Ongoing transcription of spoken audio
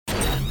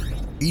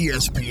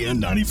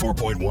ESPN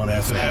 94.1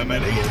 FM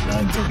and AM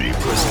 930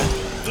 present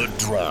The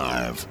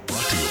Drive.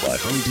 Brought to you by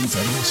Huntington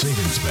Federal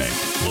Savings Bank.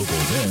 Local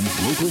then,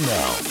 local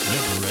now.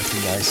 Member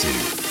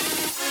FDIC.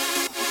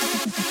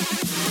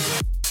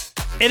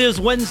 It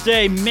is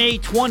Wednesday, May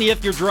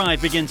 20th. Your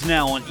drive begins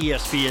now on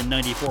ESPN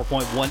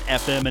 94.1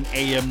 FM and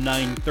AM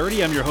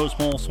 930. I'm your host,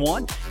 Paul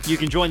Swan. You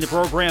can join the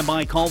program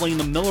by calling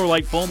the Miller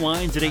Lite phone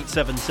lines at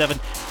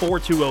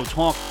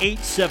 877-420-TALK,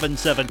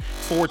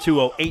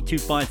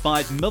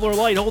 877-420-8255. Miller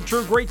Lite, hold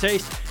true, great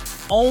taste.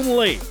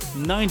 Only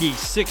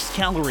 96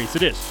 calories.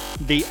 It is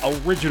the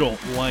original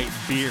light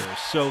beer.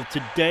 So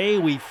today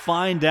we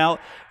find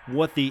out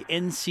what the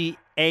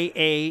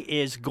NCAA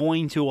is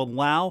going to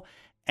allow,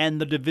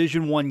 and the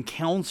Division I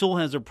Council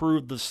has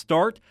approved the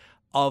start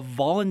of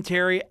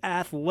voluntary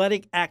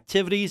athletic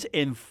activities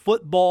in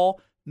football,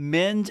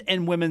 men's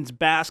and women's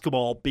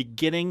basketball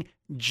beginning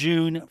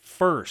June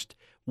 1st.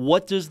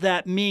 What does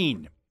that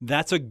mean?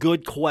 That's a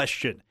good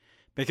question,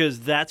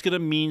 because that's going to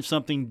mean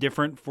something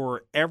different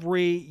for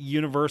every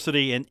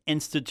university and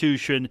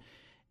institution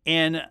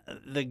in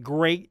the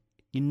great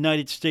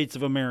United States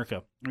of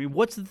America. I mean,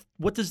 what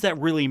does that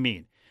really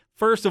mean?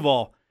 First of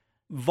all,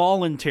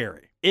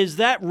 voluntary. Is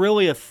that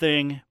really a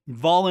thing?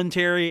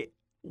 Voluntary?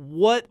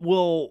 What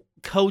will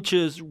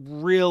coaches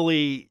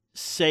really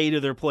say to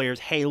their players?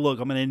 Hey, look,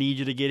 I'm going to need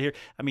you to get here.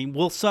 I mean,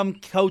 will some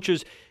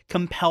coaches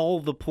compel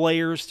the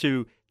players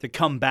to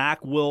come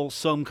back? Will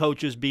some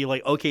coaches be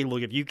like, okay,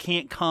 look, if you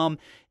can't come,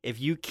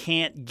 if you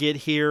can't get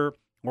here,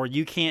 or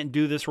you can't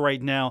do this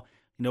right now,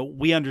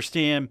 we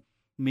understand.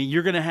 I mean,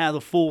 you're going to have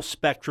the full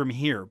spectrum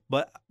here.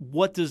 But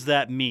what does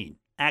that mean?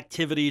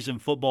 Activities in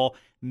football,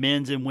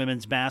 men's and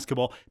women's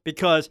basketball,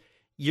 because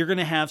you're going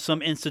to have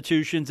some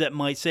institutions that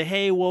might say,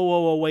 hey,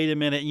 whoa, wait a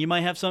minute. And you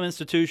might have some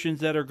institutions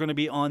that are going to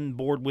be on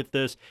board with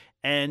this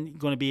and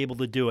going to be able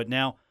to do it.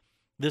 Now,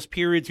 this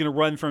period is going to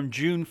run from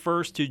June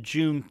 1st to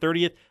June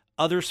 30th.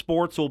 Other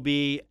sports will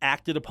be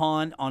acted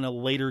upon on a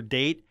later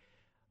date.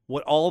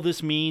 What all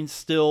this means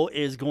still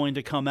is going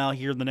to come out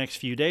here in the next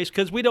few days,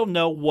 because we don't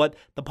know what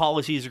the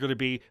policies are going to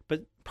be,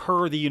 but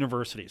per the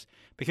universities.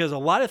 Because a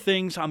lot of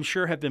things, I'm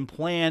sure, have been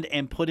planned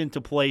and put into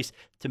place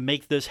to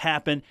make this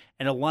happen,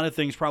 and a lot of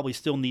things probably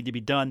still need to be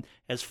done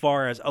as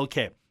far as,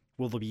 okay,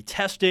 will there be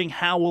testing?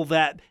 How will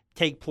that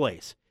take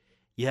place?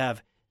 You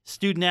have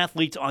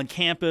student-athletes on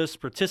campus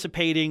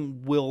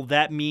participating. Will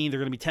that mean they're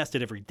going to be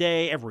tested every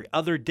day, every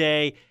other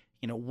day?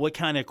 What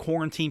kind of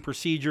quarantine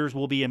procedures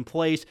will be in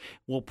place?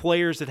 Will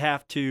players that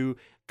have to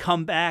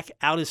come back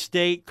out of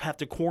state have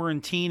to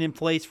quarantine in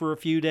place for a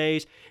few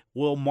days?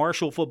 Will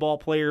Marshall football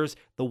players,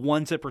 the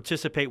ones that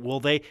participate, will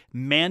they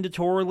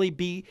mandatorily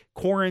be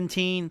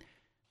quarantined?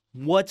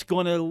 What's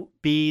going to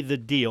be the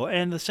deal?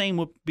 And the same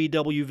with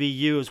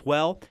BWVU as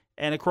well,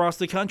 and across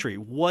the country.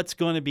 What's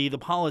going to be the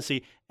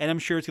policy? And I'm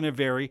sure it's going to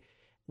vary.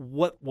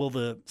 What will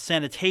the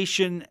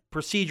sanitation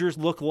procedures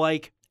look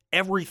like?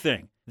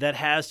 Everything that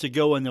has to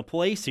go into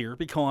place here,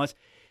 because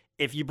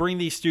if you bring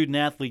these student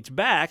athletes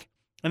back,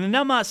 and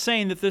I'm not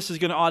saying that this is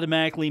going to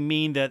automatically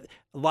mean that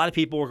a lot of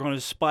people are going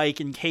to spike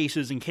in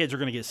cases and kids are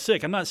going to get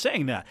sick. I'm not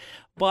saying that.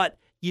 But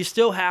you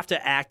still have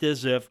to act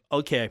as if,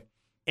 okay,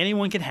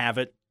 anyone can have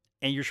it,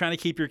 and you're trying to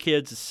keep your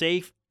kids as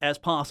safe as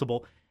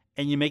possible,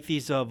 and you make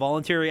these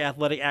voluntary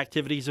athletic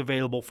activities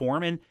available for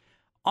them. And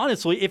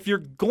honestly, if you're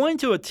going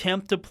to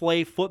attempt to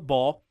play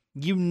football,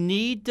 you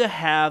need to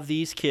have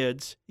these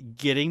kids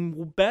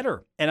getting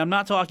better. And I'm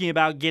not talking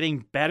about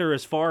getting better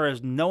as far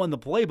as knowing the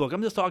playbook.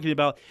 I'm just talking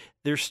about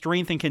their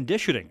strength and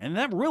conditioning. And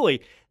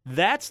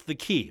that's the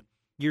key.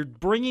 You're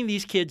bringing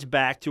these kids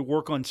back to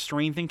work on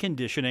strength and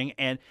conditioning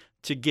and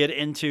to get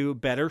into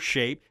better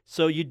shape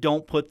so you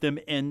don't put them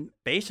in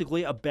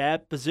basically a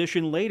bad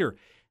position later.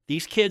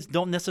 These kids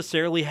don't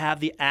necessarily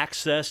have the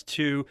access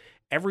to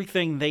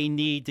everything they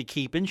need to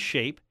keep in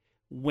shape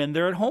when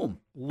they're at home.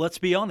 Let's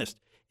be honest.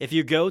 If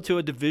you go to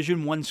a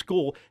Division I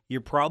school,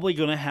 you're probably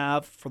going to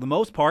have, for the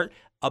most part,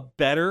 a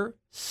better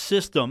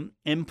system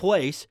in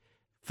place,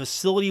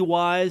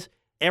 facility-wise,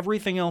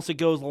 everything else that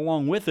goes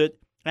along with it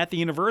at the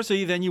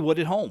university than you would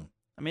at home.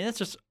 I mean, that's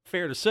just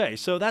fair to say.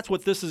 So that's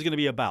what this is going to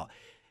be about.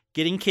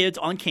 Getting kids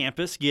on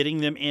campus, getting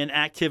them in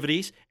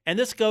activities. And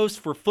this goes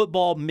for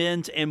football,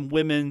 men's and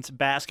women's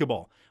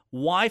basketball.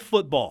 Why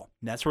football?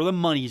 That's where the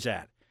money's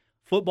at.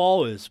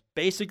 Football is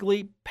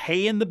basically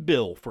paying the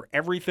bill for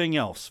everything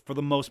else for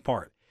the most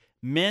part.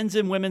 Men's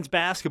and women's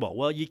basketball.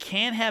 Well, you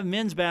can't have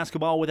men's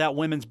basketball without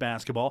women's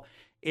basketball.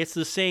 It's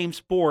the same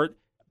sport,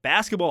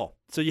 basketball.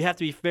 So you have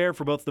to be fair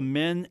for both the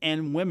men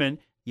and women.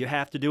 You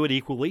have to do it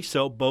equally.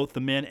 So both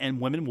the men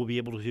and women will be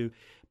able to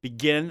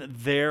begin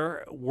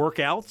their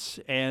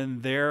workouts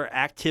and their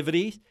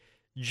activities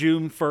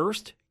June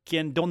 1st.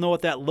 Again, don't know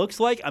what that looks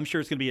like. I'm sure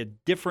it's going to be a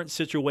different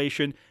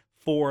situation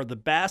for the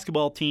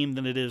basketball team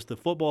than it is the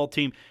football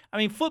team. I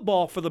mean,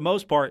 football, for the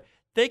most part,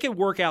 they can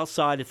work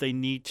outside if they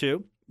need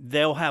to.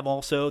 They'll have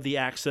also the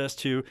access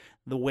to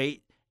the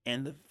weight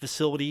and the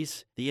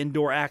facilities, the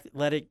indoor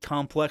athletic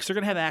complex. They're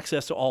going to have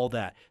access to all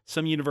that.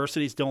 Some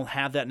universities don't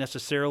have that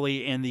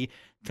necessarily in the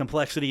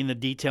complexity in the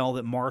detail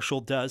that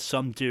Marshall does.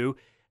 Some do.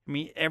 I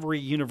mean, every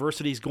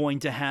university is going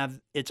to have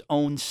its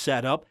own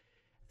setup.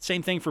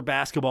 Same thing for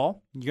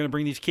basketball. You're going to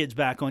bring these kids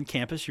back on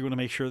campus. You're going to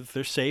make sure that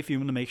they're safe. You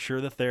want to make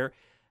sure that they're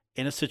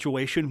in a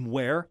situation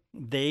where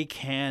they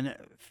can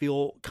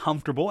feel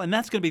comfortable. And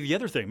that's going to be the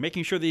other thing,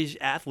 making sure these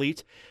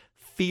athletes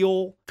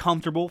feel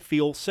comfortable,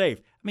 feel safe.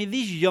 I mean,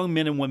 these young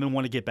men and women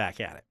want to get back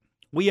at it.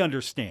 We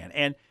understand.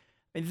 And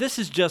this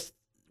is just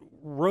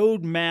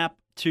roadmap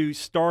to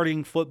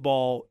starting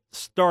football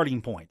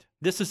starting point.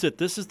 This is it.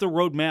 This is the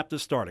roadmap to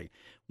starting.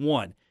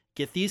 1,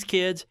 get these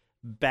kids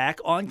back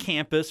on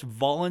campus,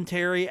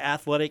 voluntary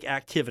athletic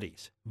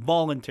activities.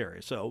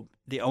 Voluntary. So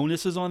the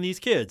onus is on these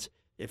kids.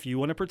 If you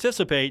want to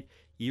participate,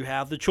 you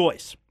have the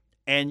choice.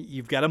 And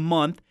you've got a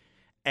month,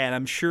 and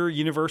I'm sure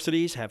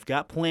universities have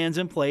got plans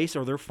in place,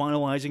 or they're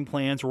finalizing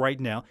plans right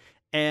now.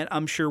 And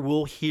I'm sure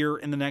we'll hear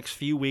in the next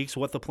few weeks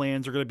what the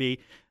plans are going to be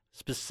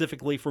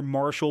specifically for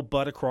Marshall,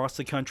 but across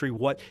the country,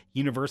 what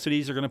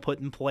universities are going to put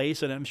in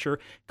place. And I'm sure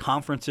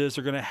conferences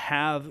are going to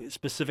have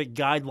specific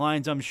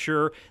guidelines, I'm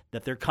sure,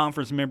 that their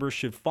conference members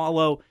should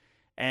follow.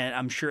 And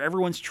I'm sure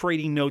everyone's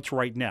trading notes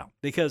right now,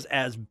 because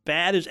as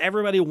bad as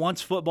everybody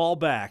wants football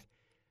back,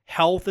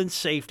 health and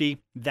safety,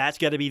 that's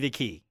got to be the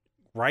key,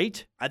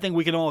 right? I think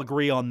we can all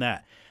agree on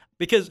that.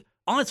 Because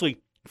honestly,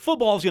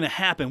 football is going to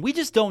happen. We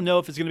just don't know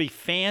if it's going to be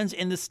fans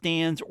in the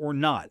stands or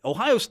not.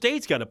 Ohio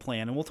State's got a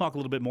plan, and we'll talk a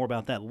little bit more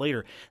about that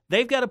later.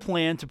 They've got a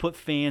plan to put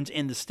fans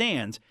in the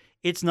stands.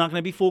 It's not going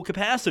to be full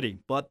capacity,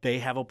 but they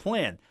have a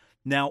plan.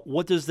 Now,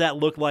 what does that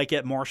look like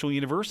at Marshall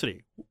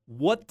University?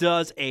 What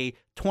does a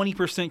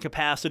 20%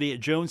 capacity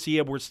at Jones C.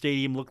 Edwards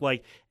Stadium look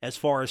like as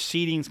far as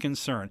seating is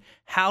concerned?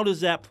 How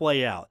does that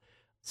play out?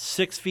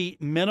 6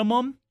 feet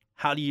minimum?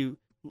 How do you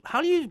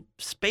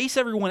space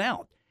everyone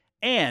out?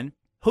 And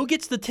who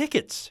gets the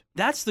tickets?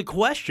 That's the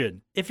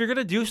question. If you're going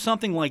to do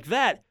something like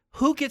that,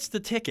 who gets the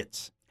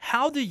tickets?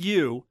 How do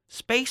you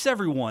space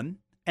everyone?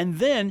 And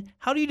then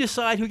how do you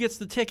decide who gets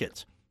the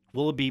tickets?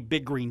 Will it be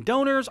big green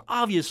donors?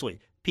 Obviously.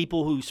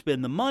 People who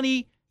spend the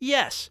money?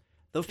 Yes.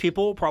 Those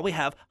people will probably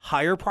have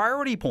higher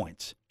priority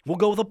points. We'll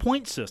go with a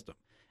point system.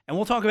 And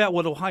we'll talk about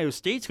what Ohio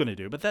State's going to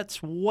do, but that's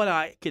what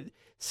I could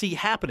see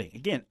happening.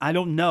 Again, I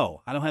don't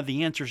know. I don't have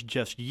the answers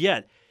just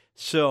yet.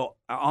 So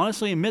I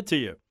honestly admit to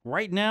you,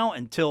 right now,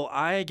 until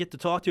I get to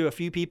talk to a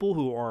few people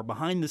who are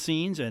behind the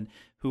scenes and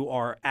who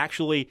are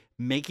actually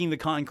making the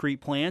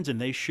concrete plans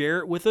and they share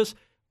it with us,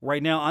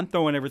 right now I'm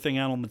throwing everything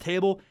out on the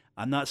table.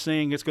 I'm not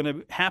saying it's going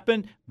to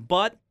happen,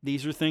 but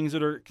these are things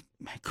that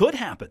could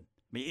happen.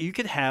 I mean, you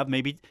could have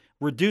maybe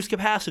reduced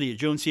capacity at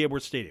Jones C.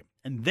 Edwards Stadium.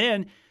 And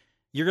then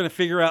you're going to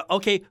figure out,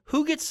 okay,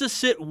 who gets to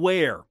sit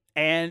where?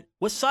 And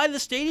what side of the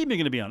stadium you're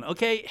going to be on?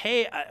 Okay,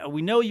 hey,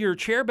 we know you're a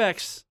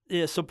chairback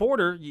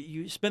supporter.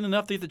 You spend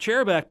enough to get the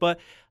chair back, but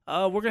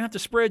we're going to have to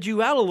spread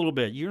you out a little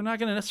bit. You're not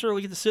going to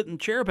necessarily get to sit in the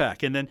chair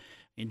back. And then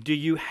do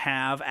you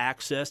have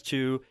access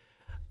to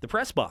the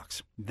press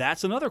box?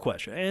 That's another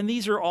question. And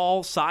these are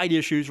all side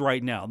issues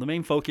right now. The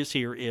main focus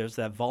here is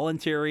that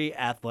voluntary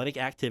athletic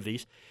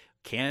activities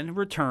can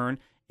return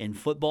in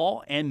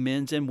football and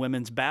men's and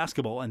women's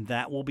basketball, and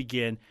that will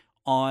begin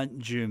on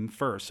June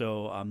 1st.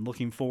 So I'm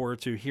looking forward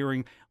to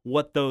hearing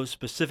what those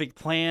specific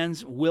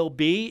plans will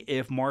be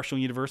if Marshall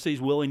University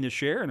is willing to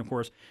share, and of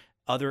course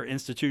other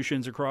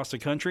institutions across the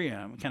country. And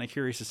I'm kind of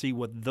curious to see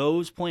what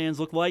those plans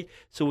look like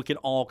so we can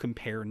all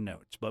compare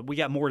notes. But we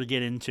got more to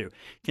get into.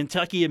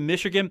 Kentucky and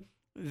Michigan,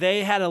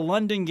 they had a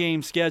London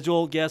game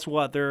scheduled. Guess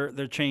what?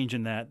 They're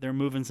changing that. They're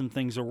moving some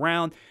things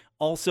around.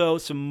 Also,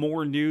 some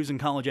more news in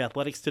college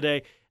athletics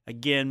today.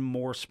 Again,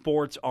 more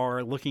sports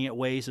are looking at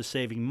ways of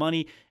saving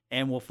money,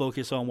 and we'll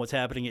focus on what's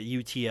happening at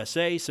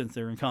UTSA since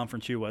they're in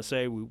Conference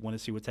USA. We want to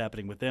see what's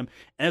happening with them.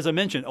 And as I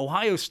mentioned,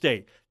 Ohio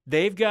State,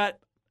 they've got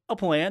a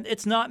plan.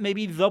 It's not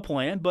maybe the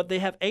plan, but they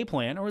have a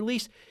plan, or at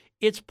least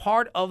it's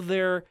part of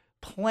their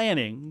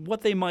planning, what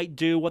they might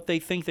do, what they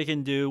think they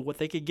can do, what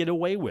they could get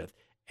away with.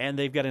 And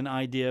they've got an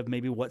idea of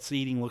maybe what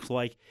seating looks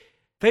like.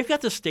 They've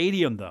got the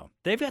stadium, though.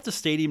 They've got the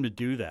stadium to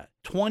do that.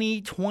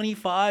 20,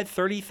 25,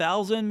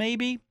 30,000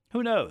 maybe?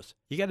 Who knows?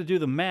 You got to do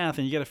the math,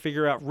 and you got to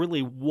figure out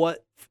really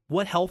what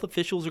health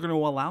officials are going to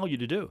allow you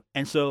to do.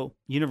 And so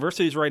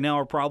universities right now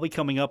are probably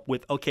coming up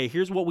with, okay,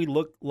 here's what we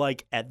look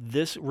like at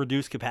this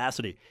reduced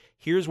capacity.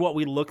 Here's what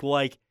we look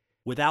like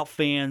without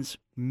fans,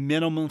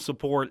 minimum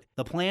support.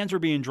 The plans are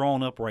being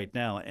drawn up right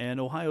now. And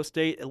Ohio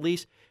State, at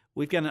least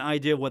we've got an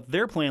idea of what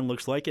their plan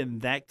looks like,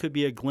 and that could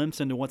be a glimpse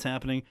into what's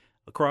happening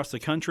across the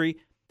country.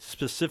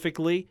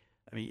 Specifically,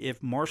 I mean,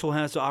 if Marshall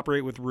has to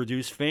operate with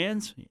reduced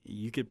fans,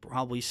 you could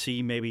probably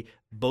see maybe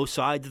both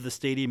sides of the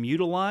stadium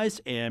utilized.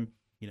 And,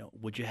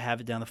 would you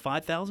have it down to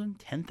 5,000,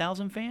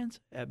 10,000 fans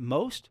at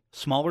most?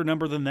 Smaller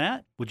number than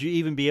that? Would you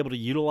even be able to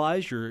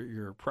utilize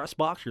your press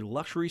box, your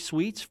luxury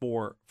suites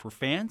for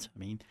fans? I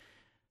mean,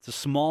 it's a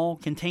small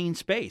contained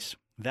space.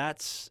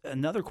 That's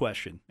another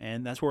question.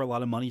 And that's where a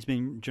lot of money is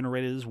being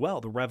generated as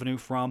well. The revenue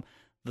from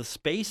the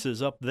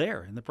spaces up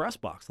there in the press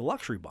box, the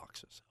luxury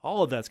boxes.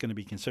 All of that's going to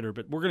be considered,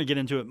 but we're going to get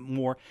into it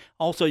more.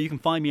 Also, you can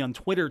find me on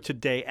Twitter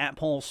today at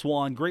Paul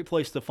Swann. Great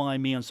place to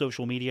find me on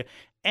social media.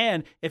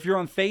 And if you're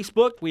on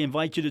Facebook, we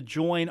invite you to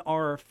join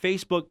our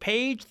Facebook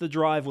page, The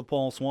Drive with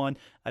Paul Swann.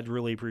 I'd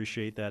really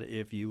appreciate that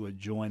if you would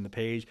join the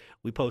page.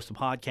 We post a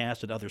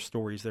podcast and other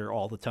stories there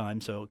all the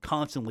time, so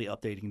constantly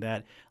updating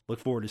that. Look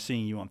forward to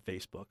seeing you on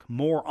Facebook.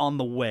 More on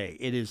the way.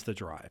 It is The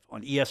Drive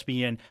on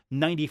ESPN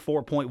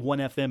 94.1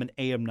 FM and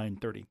AM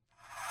 930.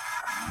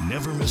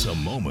 Never miss a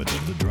moment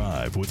of The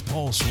Drive with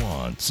Paul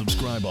Swann.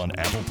 Subscribe on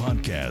Apple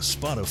Podcasts,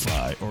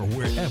 Spotify, or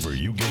wherever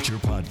you get your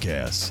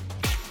podcasts.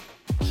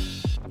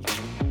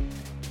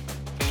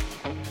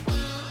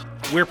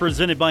 We're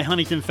presented by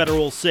Huntington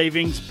Federal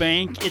Savings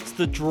Bank. It's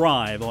The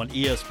Drive on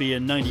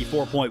ESPN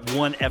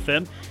 94.1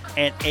 FM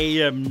and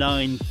AM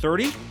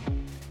 930.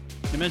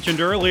 I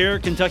mentioned earlier,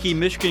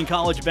 Kentucky-Michigan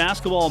college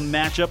basketball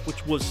matchup,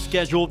 which was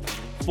scheduled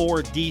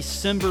for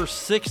December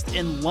 6th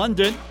in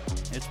London.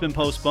 It's been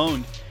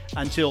postponed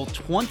until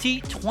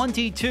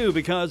 2022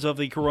 because of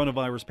the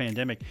coronavirus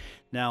pandemic.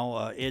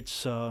 Now,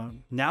 it's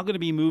now going to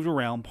be moved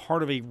around,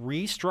 part of a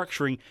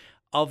restructuring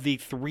of the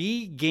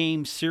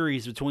 3-game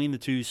series between the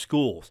two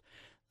schools.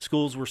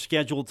 Schools were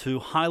scheduled to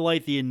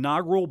highlight the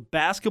inaugural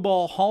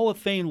Basketball Hall of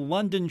Fame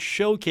London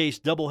Showcase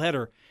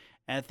doubleheader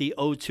at the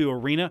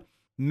O2 Arena.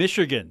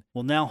 Michigan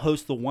will now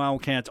host the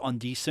Wildcats on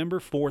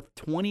December 4th,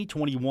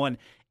 2021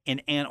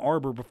 in Ann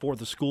Arbor before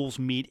the schools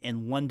meet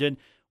in London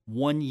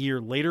 1 year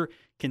later.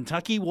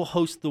 Kentucky will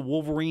host the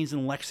Wolverines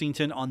in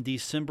Lexington on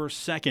December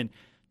 2nd,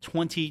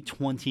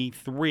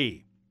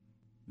 2023.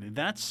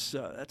 That's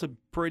a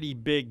pretty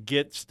big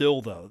get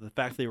still, though, the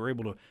fact they were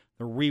able to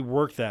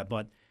rework that.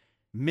 But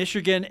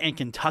Michigan and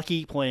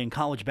Kentucky playing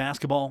college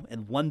basketball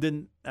in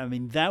London, I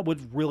mean, that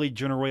would really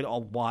generate a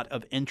lot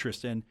of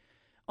interest. And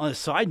on a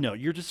side note,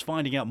 you're just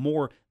finding out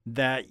more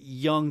that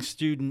young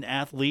student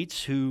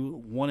athletes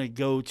who want to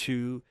go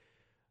to,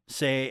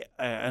 say,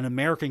 an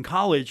American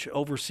college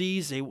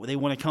overseas, they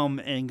want to come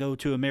and go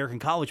to American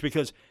college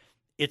because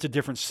it's a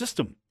different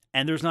system.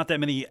 And there's not that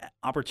many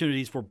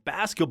opportunities for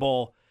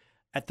basketball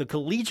at the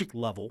collegiate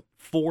level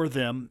for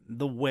them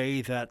the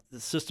way that the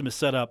system is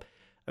set up.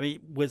 I mean,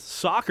 with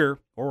soccer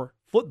or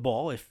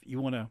football, if you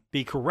want to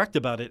be correct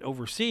about it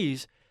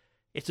overseas,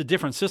 it's a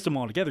different system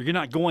altogether. You're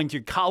not going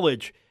to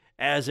college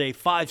as a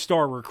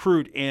 5-star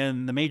recruit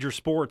in the major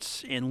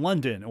sports in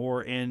London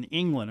or in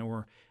England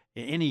or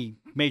in any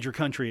major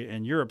country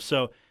in Europe.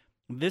 So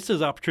this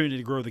is an opportunity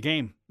to grow the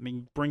game. I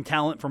mean, bring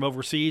talent from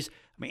overseas.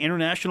 I mean,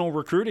 international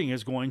recruiting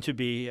is going to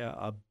be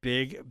a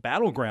big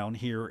battleground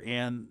here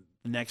in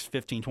the next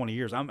 15, 20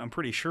 years. I'm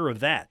pretty sure of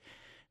that.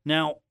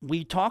 Now,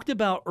 we talked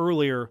about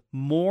earlier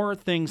more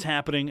things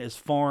happening as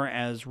far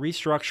as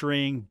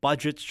restructuring,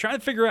 budgets, trying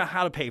to figure out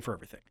how to pay for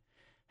everything.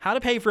 How to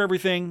pay for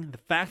everything, the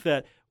fact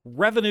that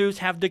revenues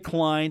have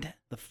declined,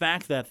 the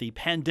fact that the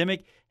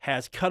pandemic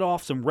has cut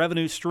off some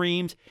revenue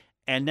streams,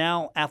 and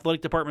now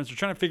athletic departments are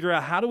trying to figure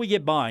out how do we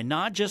get by,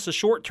 not just the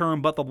short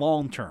term, but the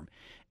long term.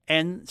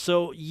 And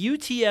so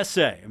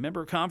UTSA,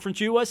 remember Conference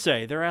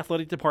USA, their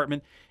athletic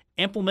department,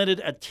 implemented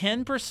a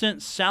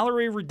 10%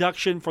 salary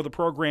reduction for the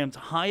program's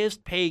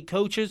highest paid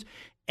coaches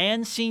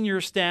and senior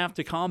staff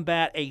to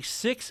combat a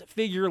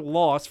 6-figure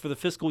loss for the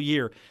fiscal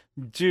year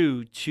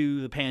due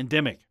to the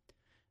pandemic.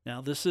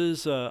 Now, this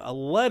is a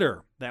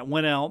letter that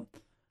went out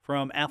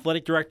from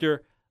athletic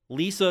director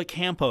Lisa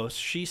Campos.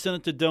 She sent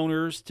it to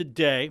donors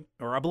today,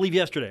 or I believe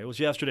yesterday. It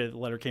was yesterday that the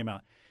letter came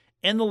out.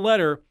 In the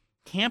letter,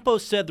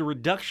 Campos said the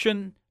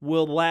reduction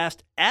will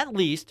last at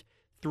least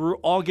through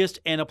August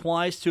and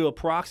applies to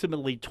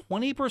approximately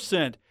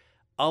 20%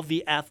 of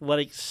the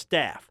athletic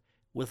staff,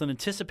 with an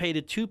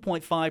anticipated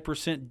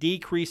 2.5%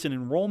 decrease in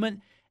enrollment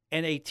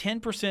and a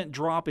 10%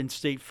 drop in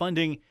state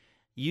funding.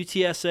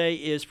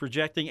 UTSA is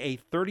projecting a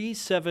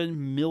 $37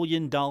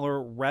 million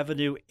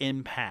revenue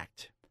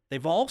impact.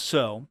 They've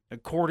also,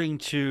 according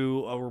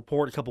to a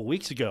report a couple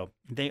weeks ago,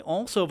 they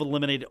also have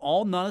eliminated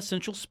all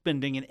non-essential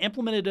spending and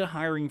implemented a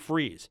hiring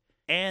freeze.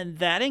 And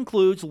that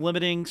includes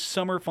limiting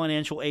summer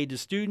financial aid to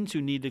students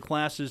who need the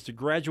classes to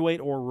graduate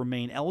or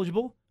remain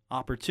eligible.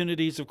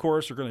 Opportunities, of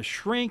course, are going to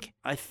shrink.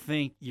 I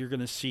think you're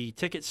going to see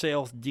ticket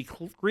sales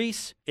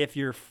decrease. If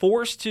you're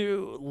forced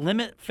to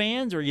limit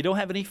fans or you don't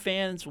have any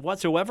fans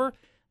whatsoever,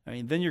 I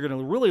mean, then you're going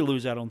to really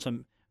lose out on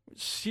some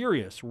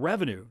serious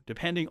revenue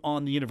depending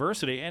on the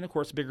university. And, of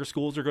course, bigger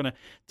schools are going to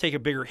take a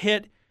bigger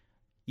hit.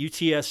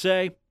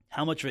 UTSA,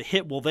 how much of a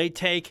hit will they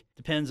take?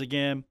 Depends,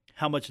 again,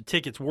 how much a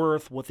ticket's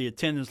worth, what the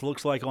attendance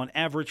looks like on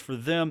average for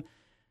them,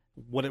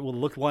 what it will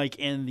look like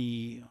in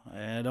the,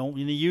 I don't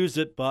mean to use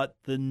it, but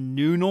the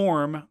new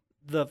norm.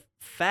 The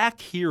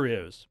fact here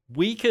is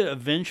we could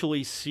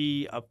eventually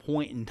see a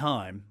point in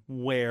time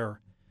where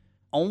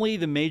only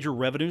the major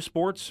revenue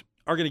sports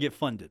are going to get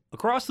funded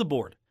across the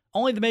board.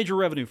 Only the major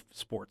revenue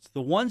sports,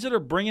 the ones that are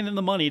bringing in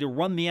the money to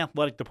run the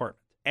athletic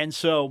department. And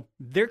so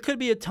there could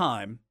be a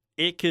time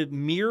it could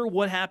mirror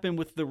what happened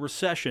with the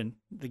recession,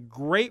 the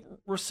Great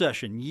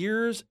Recession,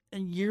 years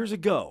and years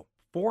ago,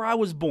 before I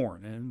was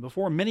born and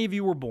before many of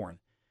you were born.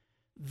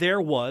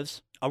 there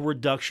was a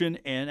reduction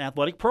in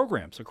athletic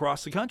programs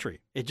across the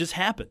country. It just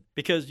happened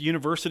because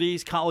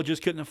universities, colleges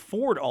couldn't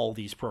afford all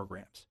these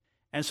programs.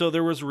 And so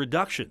there was a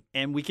reduction.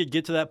 And we could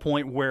get to that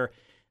point where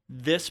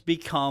this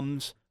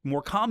becomes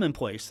more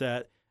commonplace,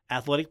 that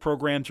athletic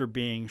programs are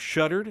being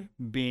shuttered,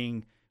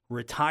 being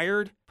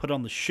retired, put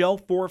on the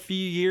shelf for a few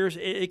years.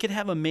 It could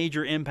have a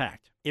major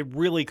impact. It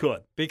really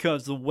could,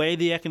 because the way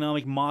the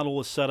economic model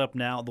is set up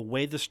now, the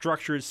way the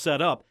structure is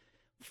set up,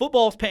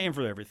 football's paying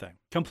for everything,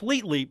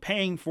 completely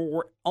paying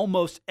for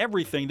almost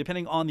everything,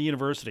 depending on the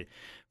university.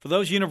 For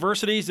those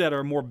universities that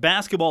are more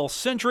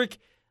basketball-centric,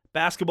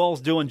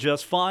 basketball's doing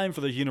just fine.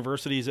 For those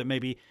universities that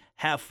maybe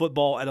have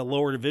football at a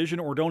lower division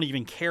or don't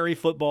even carry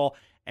football,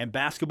 and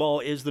basketball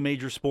is the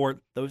major sport,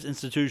 those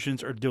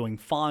institutions are doing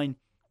fine.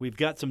 We've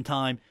got some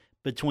time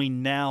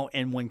between now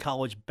and when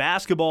college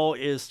basketball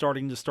is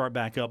starting to start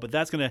back up, but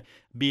that's going to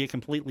be a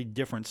completely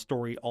different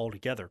story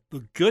altogether.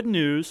 The good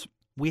news,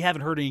 we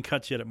haven't heard any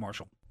cuts yet at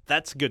Marshall.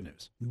 That's good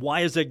news.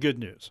 Why is that good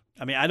news?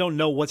 I mean, I don't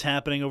know what's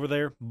happening over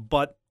there,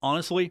 but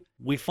honestly,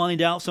 we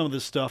find out some of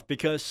this stuff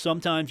because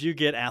sometimes you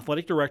get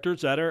athletic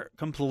directors that are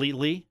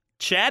completely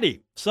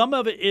chatty. Some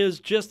of it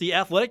is just the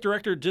athletic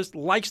director just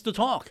likes to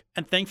talk.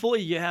 And thankfully,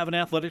 you have an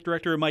athletic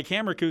director in Mike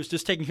Hamrick who's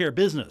just taking care of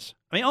business.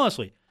 I mean,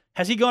 honestly,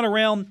 has he gone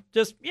around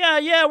just,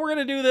 yeah, we're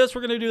going to do this,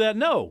 we're going to do that?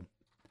 No.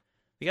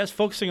 The guy's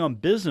focusing on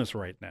business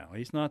right now.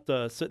 He's not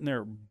sitting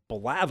there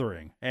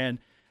blathering. And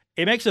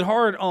it makes it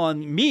hard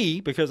on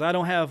me because I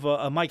don't have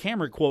a Mike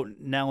Hamrick quote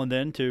now and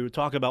then to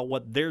talk about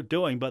what they're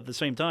doing. But at the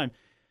same time,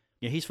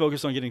 he's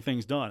focused on getting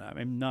things done. I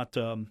mean, not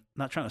trying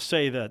to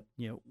say that,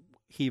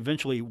 he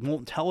eventually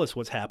won't tell us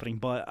what's happening,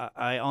 but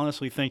I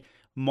honestly think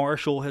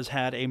Marshall has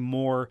had a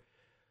more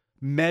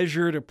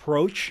measured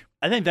approach.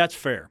 I think that's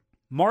fair.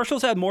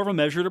 Marshall's had more of a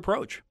measured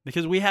approach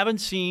because we haven't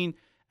seen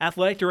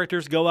athletic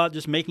directors go out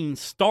just making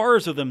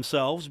stars of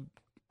themselves,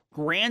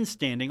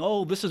 grandstanding.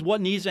 Oh, this is what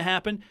needs to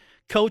happen.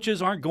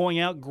 Coaches aren't going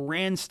out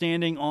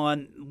grandstanding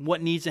on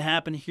what needs to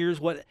happen.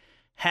 Here's what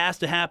has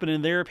to happen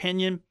in their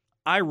opinion.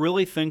 I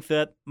really think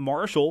that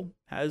Marshall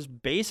has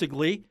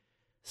basically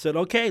said,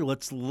 okay,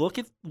 let's look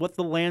at what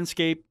the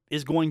landscape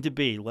is going to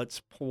be.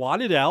 Let's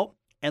plot it out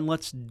and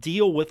let's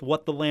deal with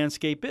what the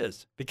landscape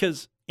is.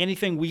 Because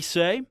anything we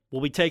say will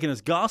be taken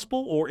as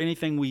gospel, or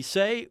anything we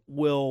say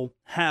will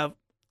have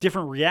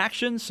different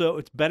reactions. So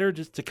it's better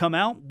just to come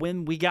out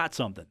when we got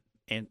something.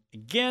 And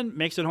again,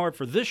 makes it hard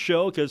for this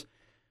show because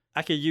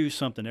I could use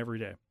something every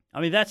day. I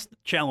mean, that's the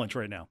challenge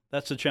right now.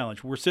 That's the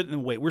challenge. We're sitting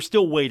and wait. We're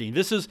still waiting.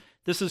 This is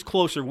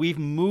closer. We've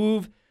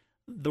moved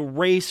the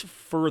race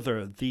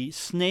further, the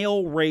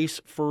snail race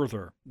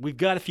further. We've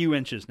got a few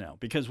inches now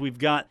because we've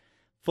got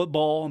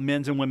football,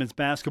 men's and women's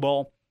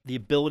basketball, the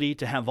ability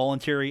to have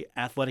voluntary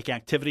athletic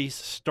activities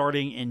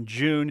starting in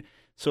June.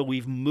 So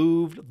we've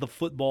moved the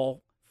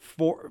football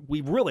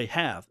we really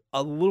have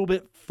a little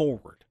bit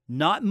forward.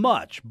 Not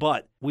much,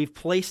 but we've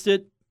placed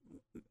it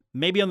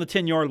maybe on the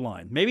 10-yard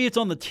line. Maybe it's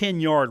on the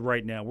 10-yard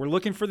right now. We're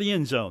looking for the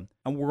end zone,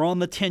 and we're on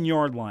the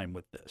 10-yard line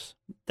with this.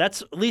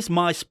 That's at least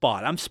my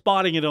spot. I'm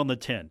spotting it on the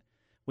 10.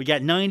 We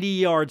got 90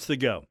 yards to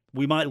go.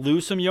 We might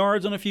lose some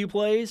yards on a few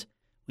plays.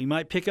 We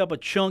might pick up a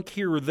chunk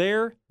here or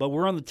there, but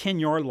we're on the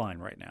 10-yard line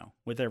right now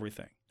with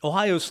everything.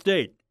 Ohio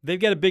State, they've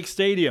got a big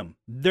stadium.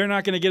 They're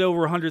not going to get over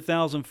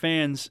 100,000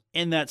 fans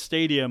in that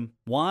stadium.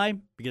 Why?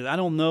 Because I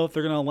don't know if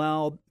they're going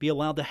to be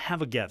allowed to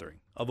have a gathering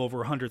of over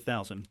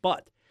 100,000.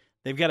 But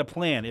they've got a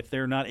plan if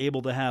they're not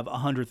able to have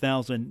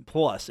 100,000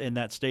 plus in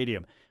that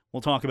stadium.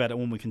 We'll talk about it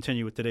when we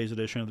continue with today's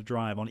edition of The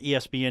Drive on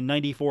ESPN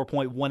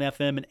 94.1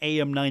 FM and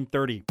AM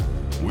 930.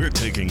 We're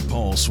taking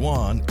Paul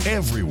Swann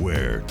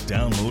everywhere.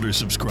 Download or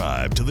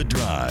subscribe to The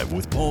Drive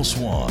with Paul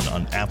Swann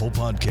on Apple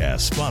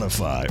Podcasts,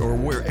 Spotify, or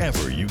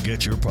wherever you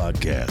get your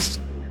podcasts.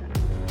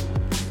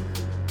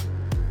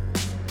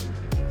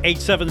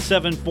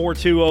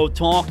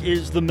 877-420-TALK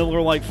is the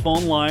Miller Lite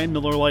phone line.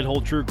 Miller Lite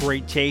holds true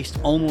great taste.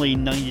 Only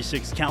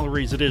 96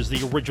 calories. It is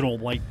the original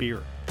light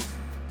beer.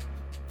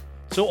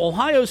 So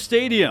Ohio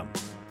Stadium.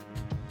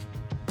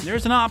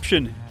 There's an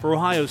option for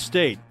Ohio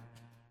State.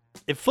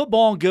 If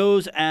football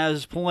goes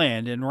as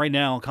planned, and right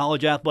now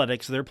college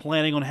athletics, they're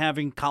planning on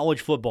having college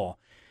football.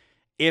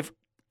 If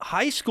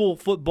high school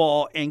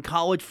football and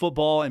college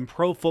football and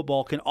pro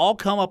football can all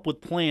come up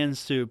with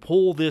plans to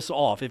pull this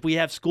off, if we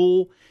have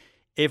school,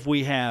 if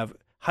we have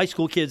high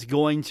school kids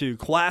going to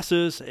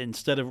classes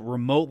instead of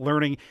remote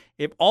learning,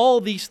 if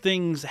all these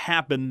things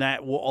happen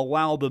that will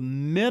allow the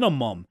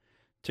minimum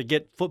to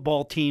get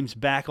football teams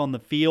back on the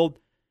field,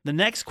 the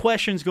next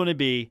question is going to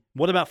be,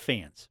 what about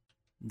fans?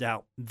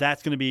 Now,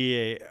 that's going to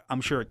be, I'm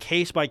sure, a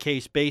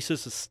case-by-case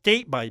basis, a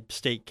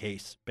state-by-state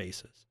case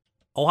basis.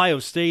 Ohio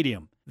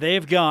Stadium,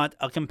 they've got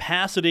a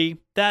capacity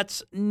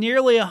that's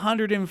nearly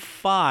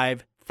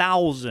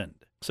 105,000.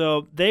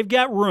 So they've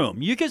got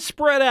room. You could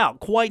spread out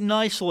quite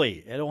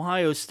nicely at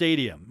Ohio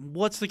Stadium.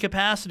 What's the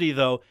capacity,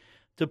 though,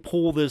 to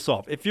pull this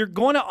off? If you're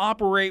going to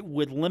operate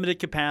with limited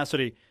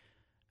capacity,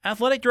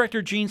 Athletic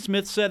Director Gene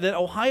Smith said that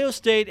Ohio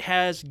State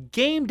has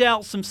gamed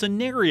out some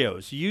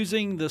scenarios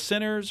using the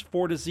Centers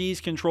for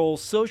Disease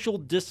Control's social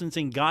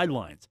distancing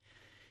guidelines.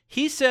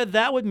 He said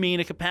that would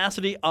mean a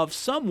capacity of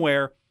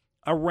somewhere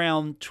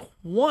around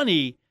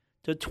 20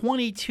 to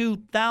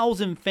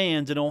 22,000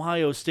 fans in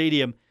Ohio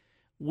Stadium,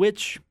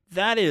 which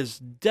that is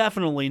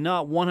definitely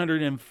not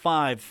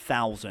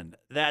 105,000.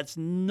 That's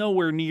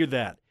nowhere near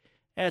that.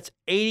 That's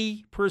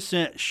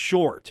 80%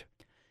 short.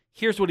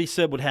 Here's what he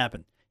said would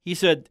happen. He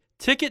said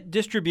ticket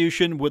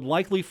distribution would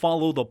likely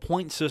follow the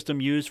point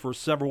system used for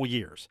several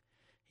years.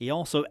 He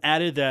also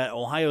added that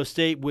Ohio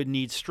State would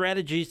need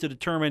strategies to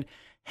determine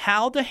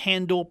how to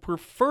handle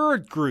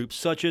preferred groups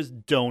such as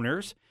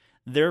donors,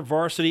 their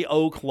varsity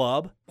O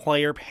club,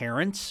 player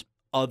parents,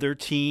 other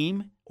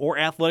team, or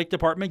athletic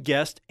department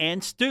guests,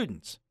 and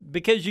students.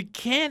 Because you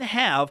can't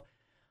have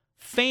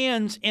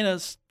fans in a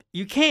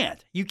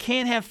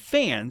have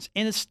fans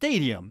in a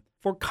stadium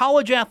for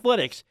college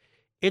athletics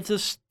if the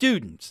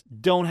students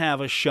don't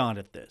have a shot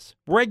at this.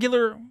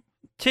 Regular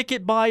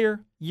ticket buyer,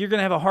 you're going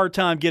to have a hard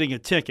time getting a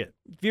ticket.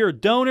 If you're a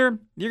donor,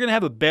 you're going to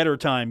have a better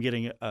time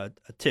getting a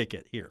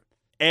ticket here.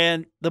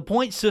 And the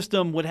point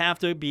system would have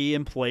to be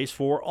in place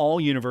for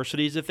all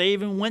universities if they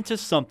even went to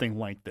something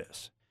like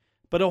this.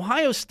 But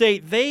Ohio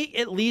State, they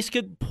at least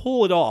could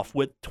pull it off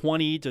with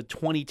 20 to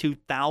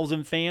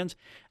 22,000 fans.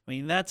 I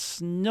mean,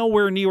 that's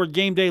nowhere near what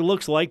game day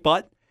looks like,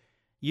 but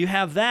you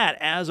have that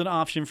as an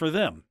option for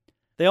them.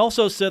 They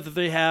also said that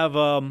they have,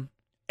 and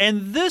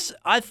this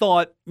I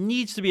thought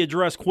needs to be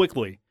addressed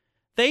quickly.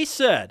 They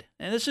said,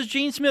 and this is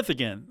Gene Smith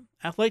again,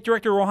 Athletic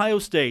Director of Ohio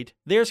State,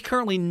 there's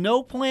currently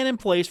no plan in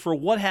place for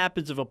what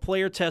happens if a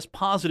player tests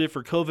positive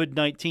for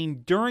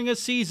COVID-19 during a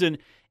season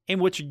in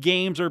which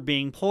games are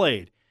being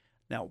played.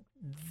 Now,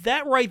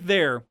 that right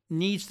there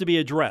needs to be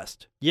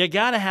addressed. You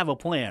got to have a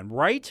plan,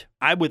 right?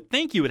 I would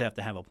think you would have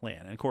to have a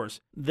plan. And of course,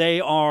 they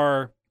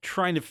are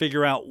trying to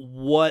figure out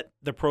what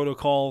the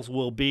protocols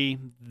will be.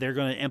 They're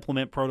going to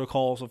implement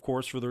protocols, of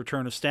course, for the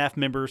return of staff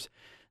members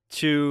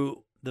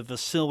to the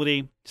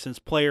facility, since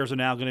players are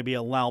now going to be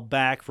allowed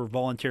back for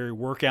voluntary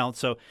workouts.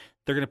 So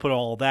they're going to put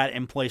all of that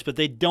in place, but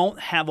they don't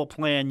have a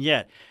plan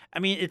yet. I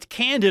mean, it's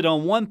candid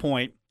on one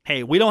point.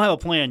 Hey, we don't have a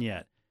plan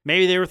yet.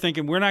 Maybe they were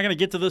thinking, we're not going to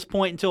get to this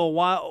point until a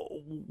while.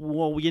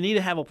 Well, you need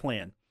to have a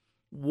plan.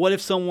 What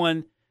if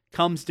someone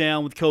comes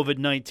down with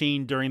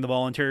COVID-19 during the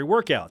voluntary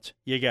workouts?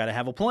 You got to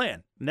have a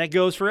plan. And that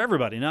goes for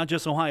everybody, not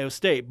just Ohio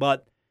State.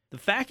 But the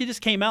fact you just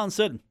came out and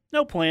said,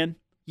 no plan,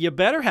 you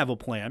better have a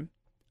plan.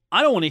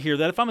 I don't want to hear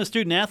that. If I'm a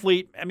student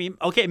athlete, I mean,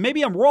 okay,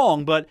 maybe I'm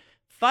wrong, but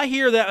if I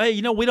hear that, hey,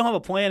 we don't have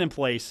a plan in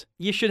place,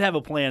 you should have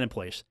a plan in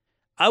place.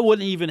 I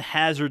wouldn't even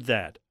hazard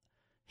that.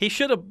 He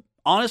should have.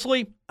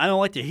 Honestly, I don't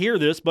like to hear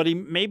this, but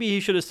maybe he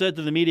should have said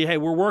to the media, hey,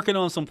 we're working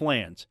on some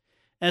plans.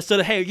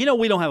 Instead of, hey,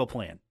 we don't have a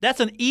plan. That's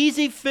an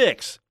easy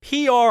fix,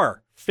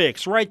 PR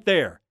fix right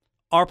there.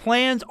 Our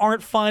plans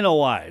aren't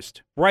finalized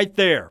right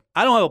there.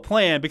 I don't have a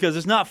plan because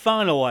it's not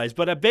finalized,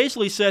 but I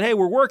basically said, hey,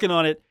 we're working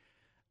on it.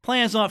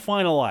 Plan's not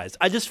finalized.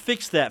 I just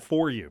fixed that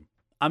for you.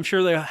 I'm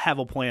sure they have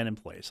a plan in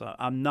place.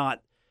 I'm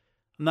not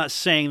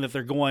saying that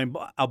they're going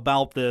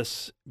about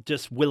this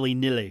just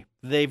willy-nilly.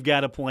 They've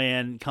got a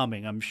plan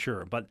coming, I'm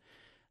sure. But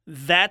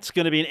that's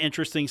going to be an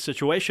interesting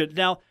situation.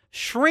 Now,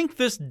 shrink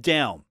this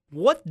down.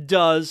 What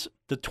does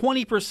the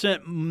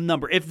 20%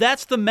 number, if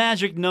that's the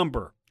magic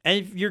number,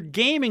 and if you're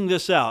gaming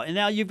this out, and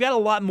now you've got a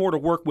lot more to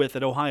work with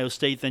at Ohio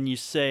State than you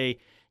say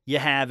you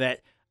have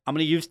at, I'm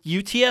going to use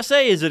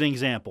UTSA as an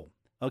example.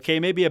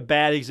 Okay, maybe a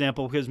bad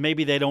example because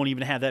maybe they don't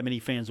even have that many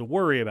fans to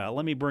worry about.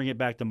 Let me bring it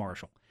back to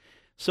Marshall.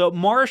 So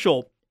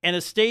Marshall and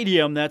a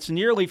stadium that's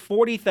nearly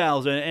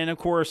 40,000, and of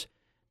course,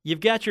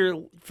 you've got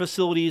your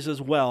facilities as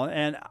well.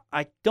 And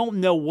I don't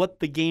know what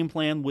the game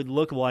plan would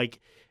look like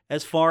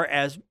as far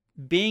as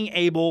being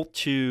able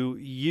to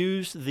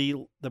use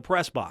the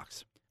press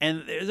box.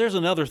 And there's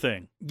another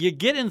thing. You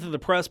get into the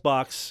press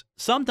box,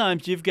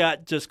 sometimes you've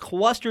got just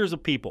clusters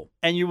of people,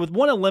 and you would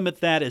want to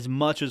limit that as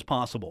much as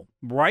possible,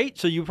 right?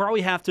 So you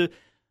probably have to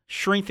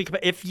shrink the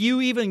capacity. If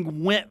you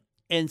even went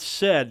and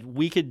said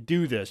we could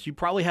do this, you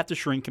probably have to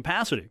shrink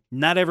capacity.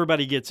 Not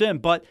everybody gets in,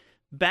 but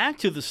back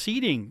to the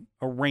seating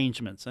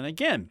arrangements. And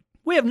again,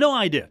 we have no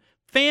idea.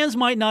 Fans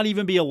might not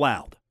even be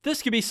allowed.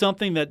 This could be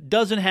something that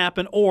doesn't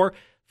happen, or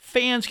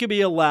fans could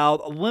be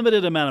allowed, a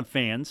limited amount of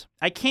fans.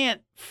 I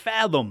can't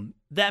fathom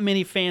that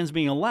many fans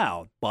being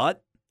allowed,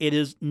 but it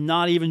is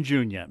not even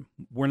June yet.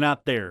 We're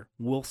not there.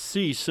 We'll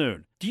see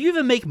soon. Do you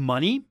even make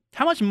money?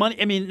 How much money?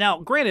 I mean, now,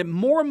 granted,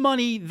 more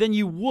money than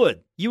you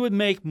would. You would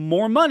make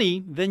more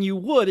money than you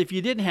would if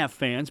you didn't have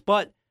fans,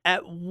 but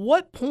at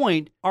what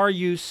point are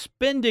you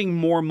spending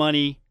more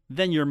money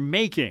than you're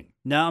making?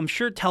 Now, I'm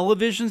sure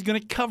television's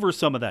going to cover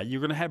some of that.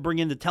 You're going to bring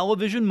in the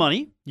television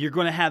money. You're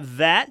going to have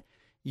that.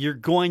 You're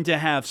going to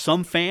have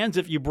some fans,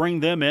 if you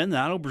bring them in,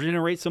 that'll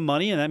generate some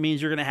money, and that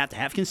means you're going to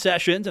have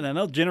concessions, and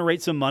that'll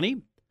generate some money.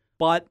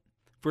 But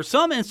for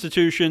some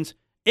institutions,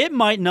 it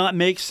might not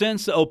make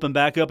sense to open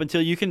back up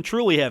until you can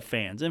truly have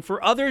fans. And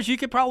for others, you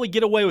could probably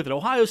get away with it.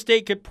 Ohio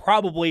State could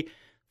probably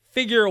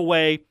figure a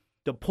way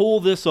to pull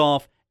this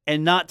off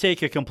and not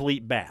take a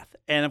complete bath.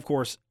 And, of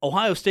course,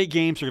 Ohio State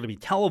games are going to be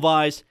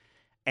televised,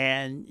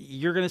 and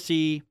you're going to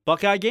see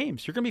Buckeye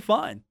games. You're going to be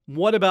fine.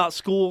 What about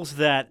schools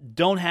that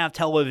don't have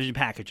television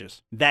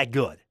packages that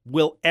good?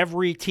 Will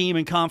every team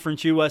in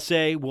Conference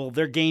USA, will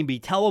their game be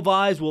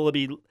televised? Will it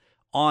be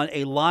on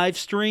a live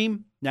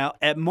stream? Now,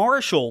 at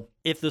Marshall,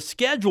 if the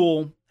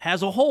schedule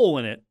has a hole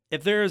in it,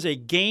 if there is a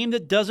game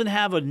that doesn't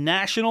have a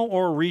national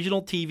or a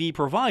regional TV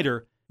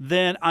provider,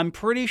 then I'm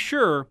pretty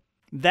sure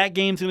that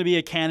game's going to be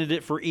a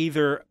candidate for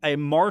either a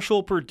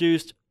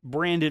Marshall-produced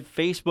branded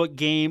Facebook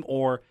game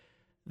or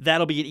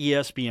that'll be an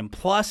ESPN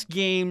Plus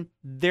game.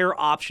 There are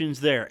options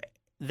there.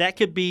 That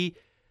could be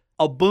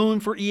a boon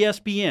for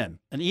ESPN.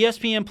 An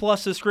ESPN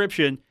Plus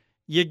subscription,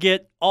 you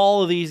get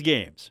all of these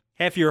games.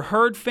 If you're a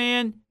Herd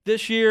fan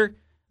this year,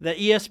 that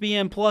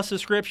ESPN Plus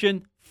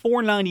subscription,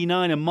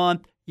 $4.99 a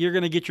month, you're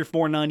going to get your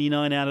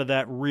 $4.99 out of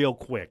that real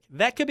quick.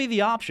 That could be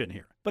the option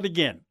here. But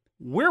again,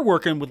 we're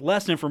working with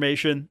less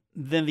information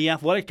than the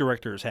athletic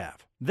directors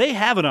have. They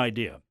have an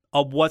idea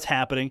of what's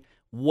happening,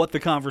 what the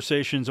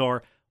conversations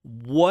are,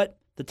 what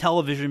the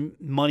television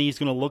money is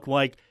going to look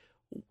like,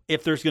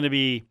 if there's going to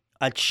be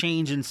a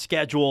change in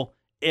schedule,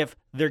 if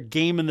they're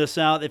gaming this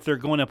out, if they're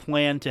going to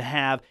plan to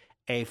have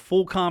a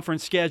full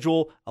conference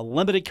schedule, a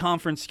limited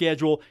conference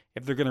schedule,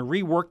 if they're going to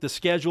rework the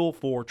schedule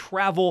for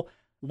travel.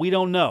 We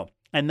don't know.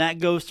 And that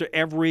goes to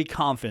every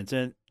conference.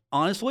 And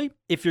honestly,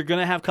 if you're going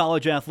to have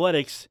college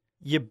athletics,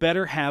 you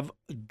better have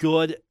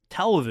good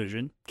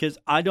television, because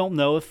I don't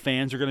know if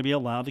fans are going to be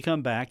allowed to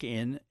come back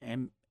in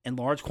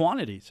large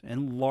quantities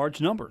and large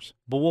numbers.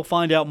 But we'll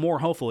find out more,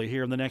 hopefully,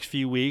 here in the next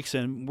few weeks.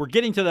 And we're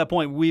getting to that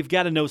point. We've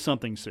got to know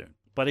something soon.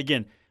 But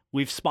again,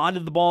 we've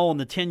spotted the ball on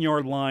the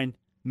 10-yard line.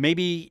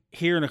 Maybe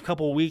here in a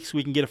couple of weeks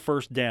we can get a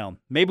first down.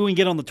 Maybe we can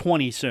get on the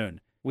 20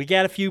 soon. We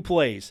got a few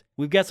plays.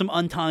 We've got some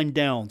untimed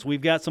downs.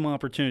 We've got some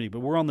opportunity,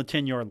 but we're on the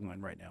 10-yard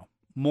line right now.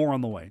 More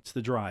on the way. It's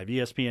The Drive,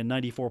 ESPN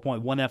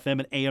 94.1 FM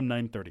and AM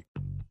 930.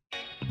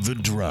 The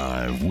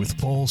Drive with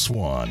Paul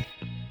Swann.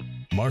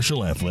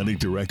 Marshall Athletic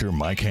Director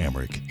Mike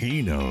Hamrick.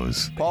 He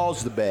knows.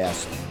 Paul's the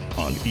best.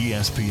 On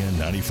ESPN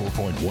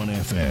 94.1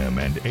 FM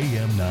and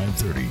AM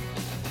 930.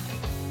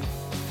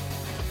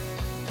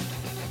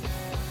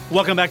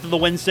 Welcome back to the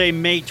Wednesday,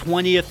 May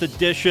 20th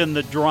edition,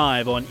 The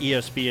Drive on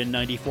ESPN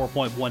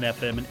 94.1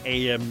 FM and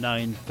AM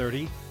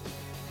 930.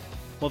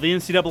 Well, the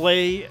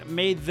NCAA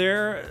made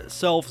their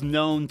selves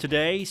known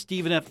today.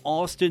 Stephen F.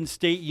 Austin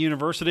State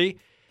University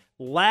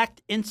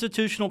lacked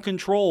institutional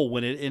control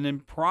when it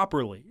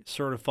improperly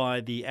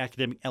certified the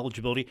academic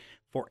eligibility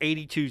for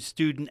 82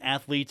 student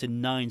athletes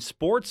in 9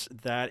 sports.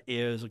 That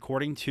is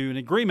according to an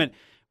agreement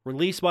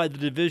released by the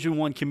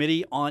Division I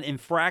Committee on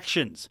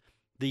Infractions.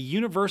 The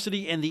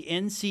university and the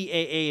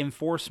NCAA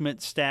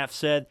enforcement staff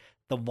said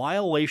the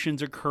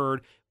violations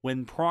occurred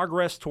when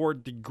progress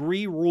toward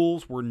degree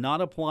rules were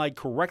not applied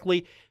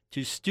correctly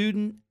to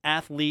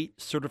student-athlete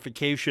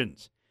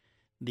certifications.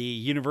 The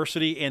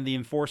university and the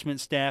enforcement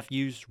staff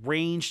used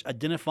range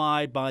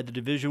identified by the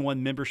Division I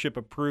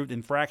membership-approved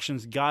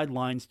infractions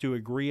guidelines to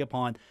agree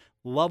upon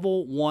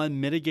Level 1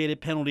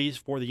 mitigated penalties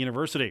for the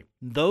university.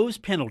 Those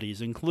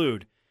penalties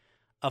include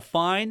a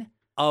fine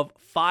of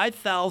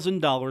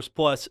 $5,000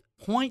 plus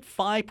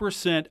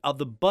 0.5% of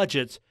the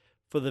budgets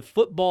for the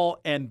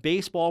football and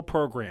baseball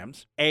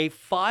programs, a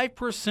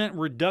 5%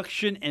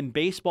 reduction in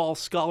baseball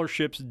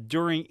scholarships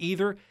during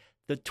either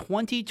the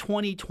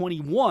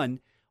 2020-21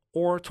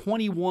 or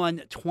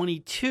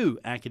 21-22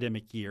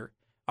 academic year,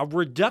 a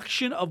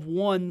reduction of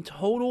 1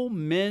 total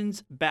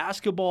men's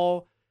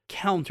basketball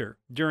counter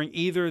during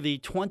either the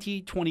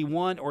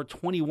 2021 or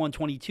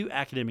 21-22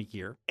 academic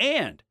year,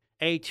 and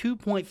a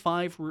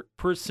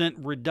 2.5%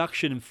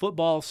 reduction in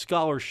football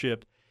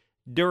scholarship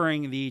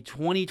during the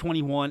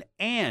 2021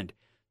 and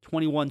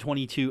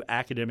 21-22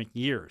 academic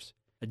years.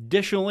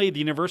 Additionally, the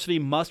university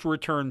must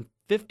return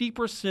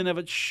 50% of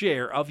its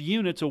share of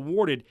units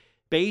awarded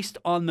based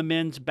on the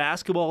men's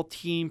basketball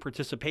team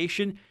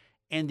participation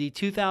and the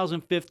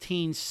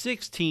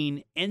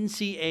 2015-16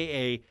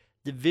 NCAA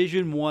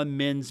Division I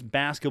Men's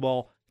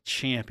Basketball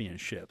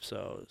Championship.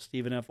 So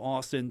Stephen F.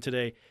 Austin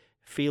today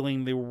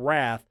feeling the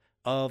wrath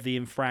of the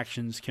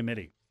Infractions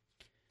Committee.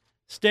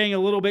 Staying a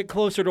little bit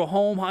closer to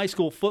home, high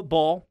school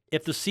football,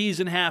 if the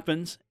season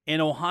happens,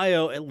 in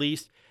Ohio at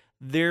least,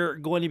 they're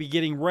going to be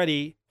getting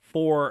ready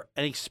for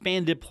an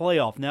expanded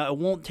playoff. Now, it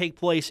won't take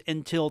place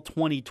until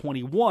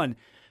 2021,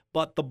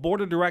 but the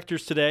board of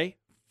directors today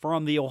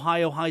from the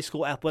Ohio High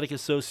School Athletic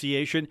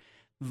Association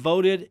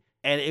voted,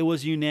 and it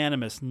was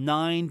unanimous,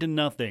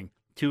 9-0,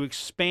 to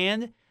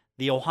expand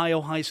the Ohio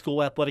High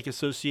School Athletic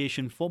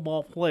Association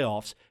football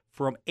playoffs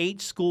from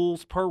 8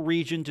 schools per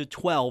region to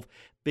 12,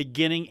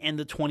 beginning in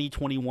the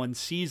 2021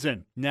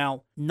 season.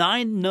 Now,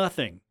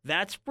 9-0,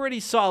 that's pretty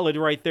solid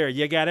right there.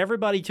 You got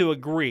everybody to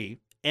agree,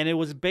 and it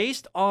was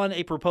based on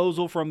a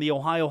proposal from the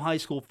Ohio High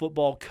School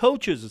Football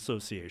Coaches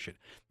Association.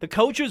 The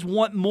coaches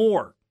want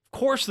more. Of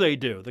course they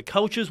do. The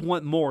coaches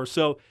want more.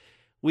 So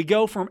we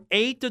go from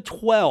 8 to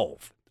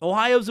 12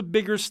 Ohio's a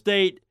bigger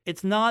state.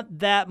 It's not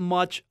that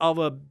much of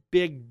a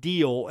big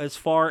deal as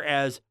far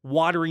as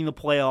watering the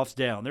playoffs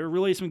down. There are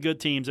really some good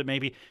teams that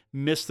maybe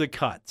miss the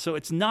cut. So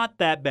it's not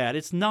that bad.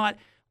 It's not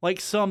like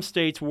some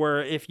states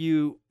where if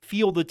you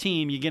field the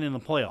team, you get in the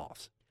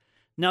playoffs.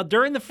 Now,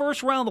 during the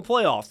first round of the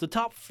playoffs, the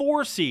top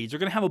 4 seeds are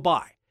going to have a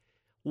bye,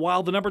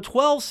 while the number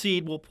 12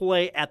 seed will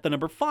play at the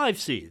number 5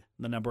 seed.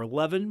 The number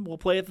 11 will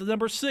play at the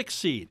number 6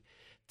 seed.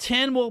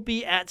 10 will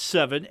be at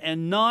 7,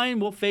 and 9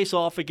 will face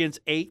off against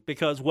 8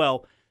 because,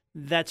 well,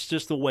 that's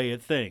just the way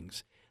of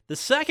things. The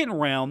second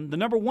round, the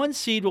number 1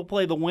 seed will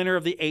play the winner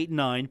of the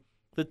 8-9.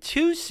 The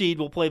 2 seed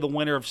will play the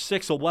winner of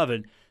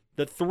 6-11.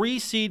 The 3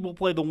 seed will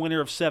play the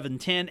winner of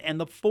 7-10, and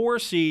the 4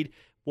 seed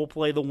will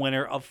play the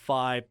winner of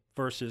 5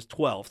 versus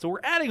 12. So we're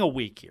adding a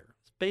week here.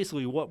 It's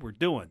basically what we're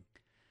doing.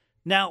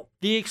 Now,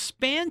 the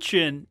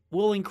expansion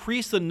will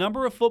increase the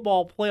number of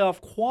football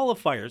playoff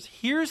qualifiers.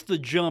 Here's the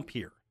jump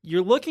here.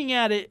 You're looking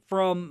at it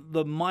from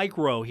the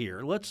micro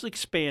here. Let's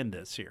expand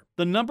this here.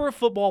 The number of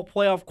football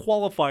playoff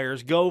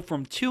qualifiers go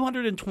from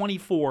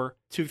 224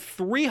 to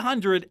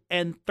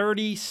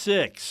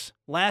 336.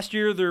 Last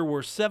year, there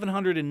were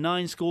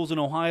 709 schools in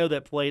Ohio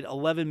that played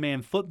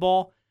 11-man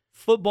football.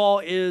 Football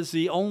is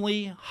the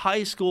only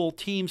high school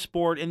team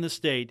sport in the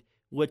state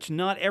which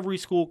not every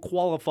school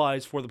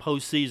qualifies for the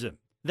postseason.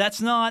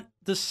 That's not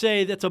to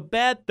say that's a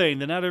bad thing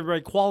that not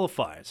everybody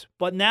qualifies,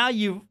 but now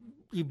you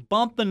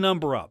bump the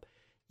number up.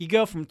 You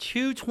go from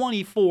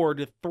 224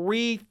 to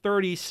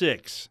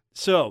 336.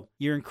 So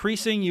you're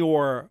increasing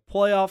your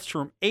playoffs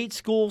from 8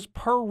 schools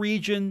per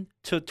region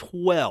to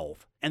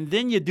 12. And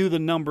then you do the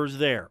numbers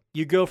there.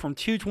 You go from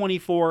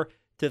 224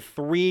 to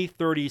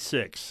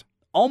 336.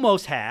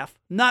 Almost half,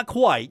 not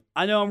quite.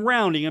 I know I'm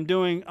rounding. I'm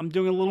doing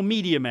a little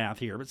media math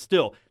here, but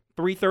still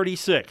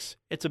 336.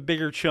 It's a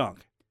bigger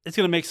chunk. It's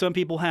going to make some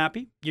people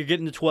happy. You're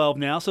getting to 12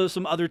 now, so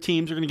some other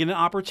teams are going to get an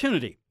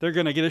opportunity. They're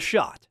going to get a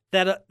shot.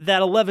 That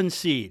 11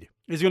 seed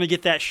is going to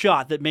get that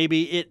shot that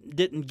maybe it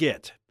didn't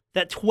get.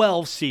 That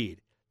 12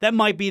 seed, that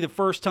might be the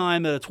first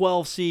time that a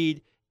 12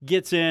 seed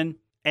gets in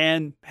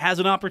and has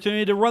an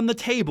opportunity to run the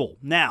table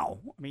now.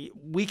 I mean,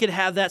 we could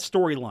have that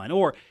storyline.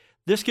 Or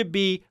this could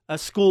be a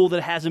school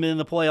that hasn't been in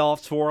the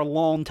playoffs for a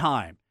long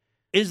time.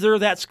 Is there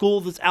that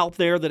school that's out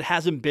there that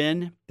hasn't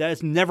been, that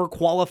has never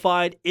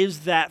qualified?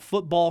 Is that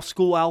football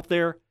school out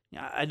there?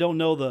 I don't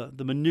know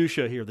the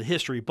minutia here, the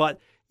history, but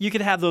you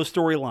could have those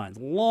storylines.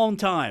 Long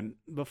time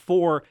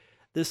before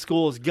this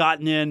school has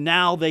gotten in,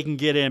 now they can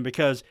get in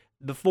because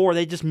before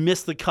they just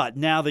missed the cut.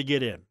 Now they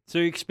get in. So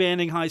you're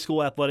expanding high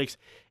school athletics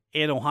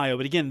in Ohio.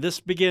 But again, this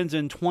begins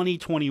in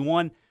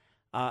 2021.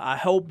 I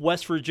hope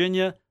West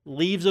Virginia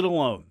leaves it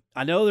alone.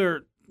 I know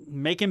they're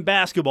making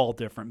basketball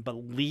different, but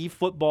leave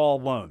football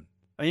alone.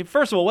 I mean,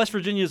 first of all, West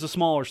Virginia is a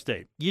smaller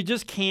state. You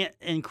just can't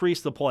increase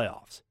the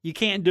playoffs. You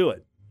can't do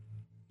it.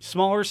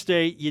 Smaller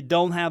state, you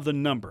don't have the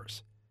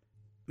numbers.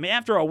 I mean,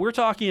 after all, we're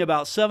talking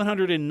about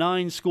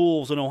 709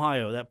 schools in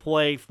Ohio that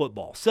play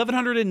football.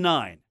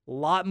 709. A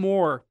lot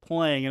more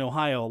playing in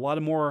Ohio, a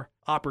lot more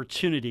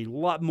opportunity, a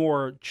lot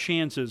more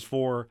chances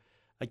for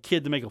a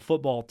kid to make a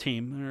football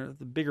team. There's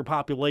the bigger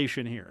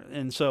population here.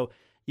 And so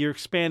you're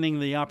expanding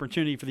the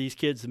opportunity for these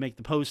kids to make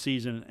the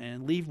postseason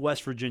and leave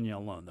West Virginia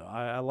alone, though.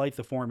 I like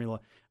the formula.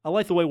 I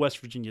like the way West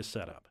Virgia's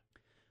set up.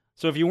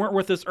 So if you weren't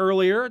with us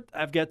earlier,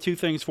 I've got 2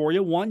 things for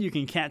you. One, you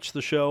can catch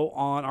the show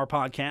on our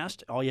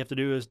podcast. All you have to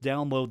do is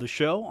download the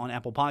show on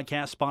Apple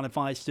Podcasts,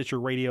 Spotify, Stitcher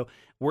Radio,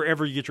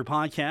 wherever you get your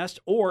podcast.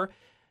 Or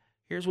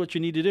here's what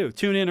you need to do.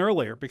 Tune in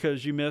earlier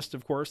because you missed,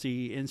 of course,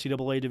 the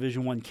NCAA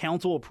Division I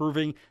Council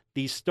approving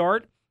the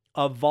start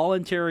of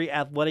voluntary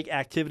athletic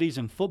activities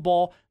in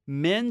football,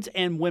 men's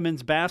and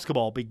women's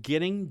basketball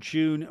beginning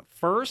June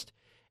 1st,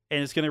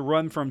 and it's going to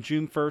run from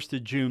June 1st to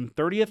June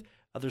 30th.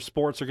 Other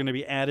sports are going to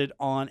be added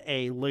on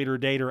a later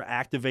date or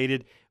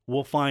activated.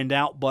 We'll find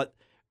out, but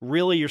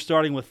really you're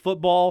starting with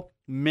football,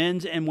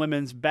 men's and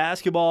women's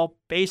basketball,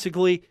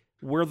 basically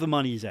where the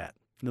money's at.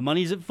 The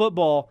money's at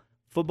football.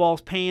 Football's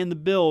paying the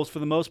bills for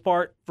the most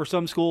part. For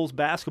some schools,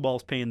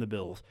 basketball's paying the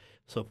bills.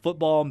 So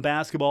football and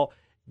basketball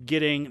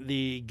getting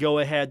the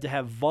go-ahead to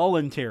have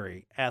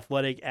voluntary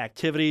athletic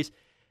activities.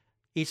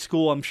 Each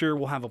school, I'm sure,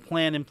 will have a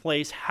plan in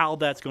place, how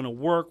that's going to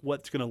work,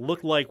 what's going to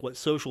look like, what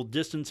social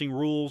distancing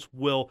rules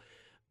will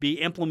be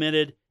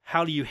implemented,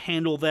 how do you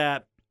handle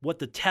that, what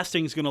the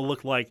testing is going to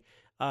look like.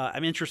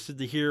 I'm interested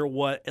to hear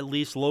what, at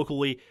least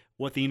locally,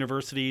 what the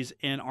universities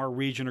in our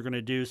region are going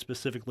to do,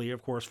 specifically,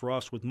 of course, for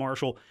us with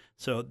Marshall.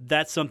 So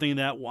that's something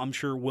that I'm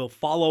sure we'll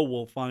follow.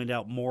 We'll find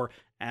out more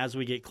as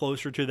we get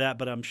closer to that,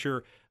 but I'm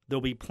sure there'll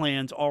be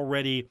plans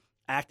already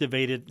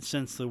activated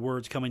since the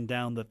word's coming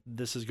down that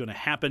this is going to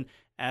happen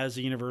as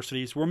the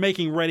universities. We're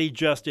making ready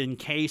just in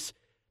case.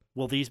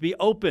 Will these be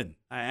open?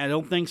 I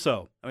don't think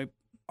so. I mean,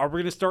 are we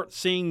going to start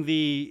seeing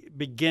the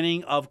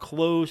beginning of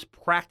closed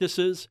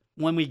practices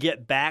when we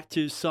get back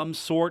to some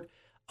sort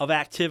of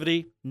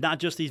activity? Not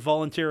just these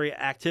voluntary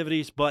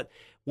activities, but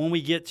when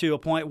we get to a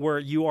point where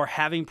you are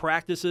having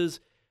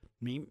practices.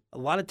 I mean, a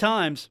lot of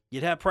times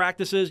you'd have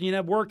practices and you'd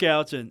have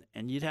workouts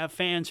and you'd have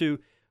fans who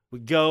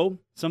would go.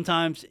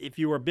 Sometimes if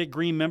you were a Big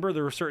Green member,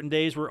 there were certain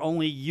days where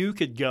only you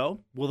could go.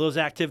 Will those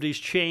activities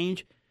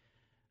change?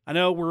 I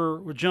know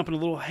we're jumping a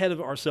little ahead of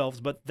ourselves,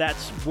 but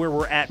that's where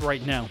we're at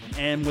right now.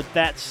 And with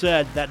that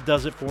said, that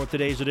does it for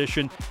today's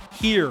edition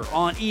here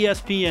on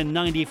ESPN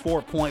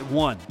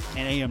 94.1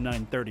 and AM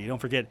 930. Don't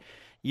forget,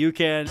 you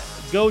can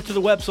go to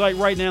the website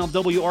right now,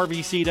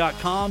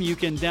 WRVC.com. You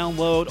can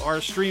download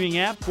our streaming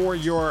app for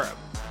your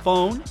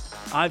phone,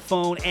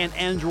 iPhone, and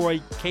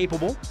Android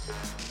capable.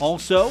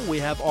 Also, we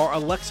have our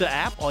Alexa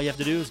app. All you have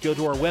to do is go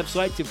to our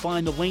website to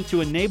find the link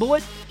to enable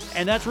it,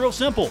 and that's real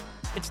simple.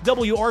 It's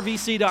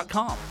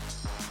WRVC.com.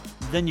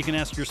 Then you can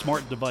ask your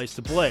smart device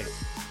to play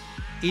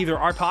either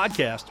our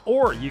podcast,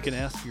 or you can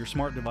ask your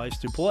smart device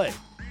to play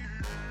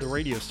the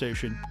radio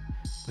station.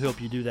 We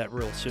hope you do that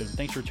real soon.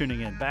 Thanks for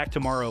tuning in. Back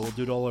tomorrow. We'll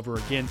do it all over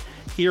again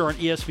here on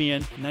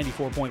ESPN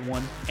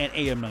 94.1 and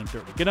AM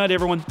 930. Good night,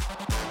 everyone.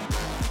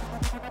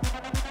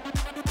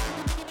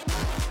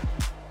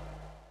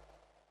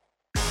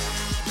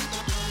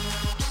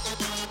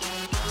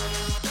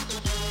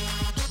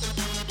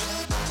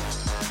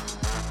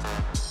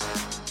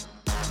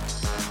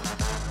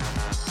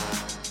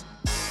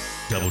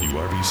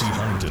 WRVC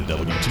Huntington,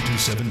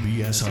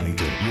 W227BS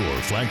Huntington,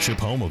 your flagship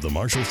home of the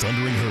Marshall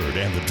Thundering Herd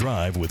and The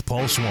Drive with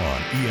Paul Swan,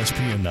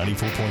 ESPN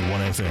 94.1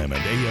 FM and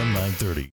AM 930.